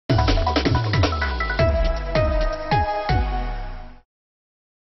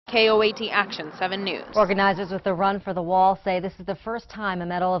KOAT Action 7 News. Organizers with the Run for the Wall say this is the first time a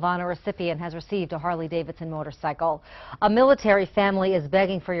Medal of Honor recipient has received a Harley-Davidson motorcycle. A military family is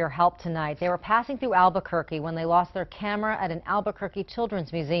begging for your help tonight. They were passing through Albuquerque when they lost their camera at an Albuquerque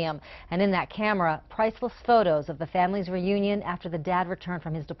Children's Museum. And in that camera, priceless photos of the family's reunion after the dad returned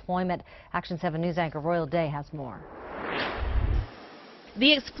from his deployment. Action 7 News anchor Royal Day has more.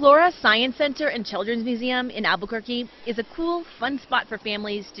 The Explora Science Center and Children's Museum in Albuquerque is a cool, fun spot for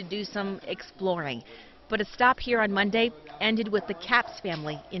families to do some exploring. But a stop here on Monday ended with the Capps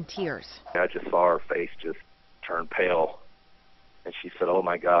family in tears. I just saw her face just turn pale, and she said, "Oh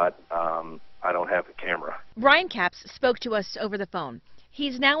my God, I don't have a camera." Brian Capps spoke to us over the phone.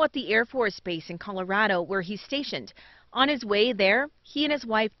 He's now at the Air Force Base in Colorado, where he's stationed. On his way there, he and his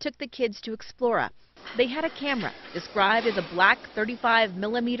wife took the kids to Explora. They had a camera, described as a black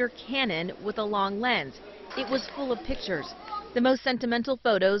 35mm Canon with a long lens. It was full of pictures. The most sentimental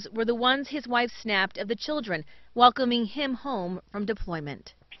photos were the ones his wife snapped of the children welcoming him home from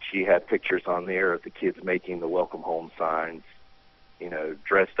deployment. She had pictures on there of the kids making the welcome home signs, you know,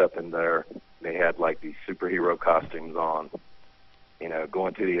 dressed up in there. They had like these superhero costumes on, you know,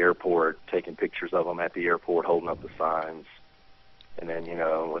 going to the airport, taking pictures of them at the airport, holding up the signs. And then, you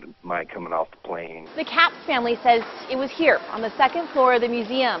know, mine coming off the plane. The Capps family says it was here on the second floor of the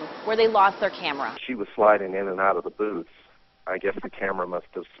museum where they lost their camera. She was sliding in and out of the booths. I guess the camera must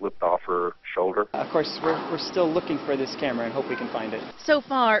have slipped off her shoulder. Of course, we're still looking for this camera and hope we can find it. So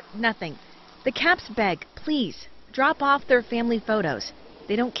far, nothing. The Capps beg, please, drop off their family photos.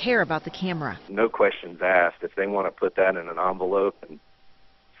 They don't care about the camera. No questions asked. If they want to put that in an envelope and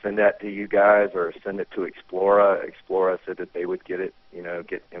send that to you guys or send it to Explora. Explora said that they would get it, you know,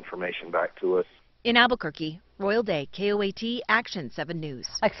 get information back to us. In Albuquerque, Royal Day, KOAT Action 7 News.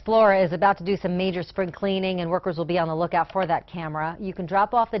 Explora is about to do some major spring cleaning, and workers will be on the lookout for that camera. You can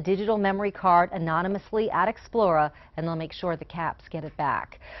drop off the digital memory card anonymously at Explora, and they'll make sure the Capps get it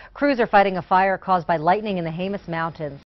back. Crews are fighting a fire caused by lightning in the Jemez Mountains.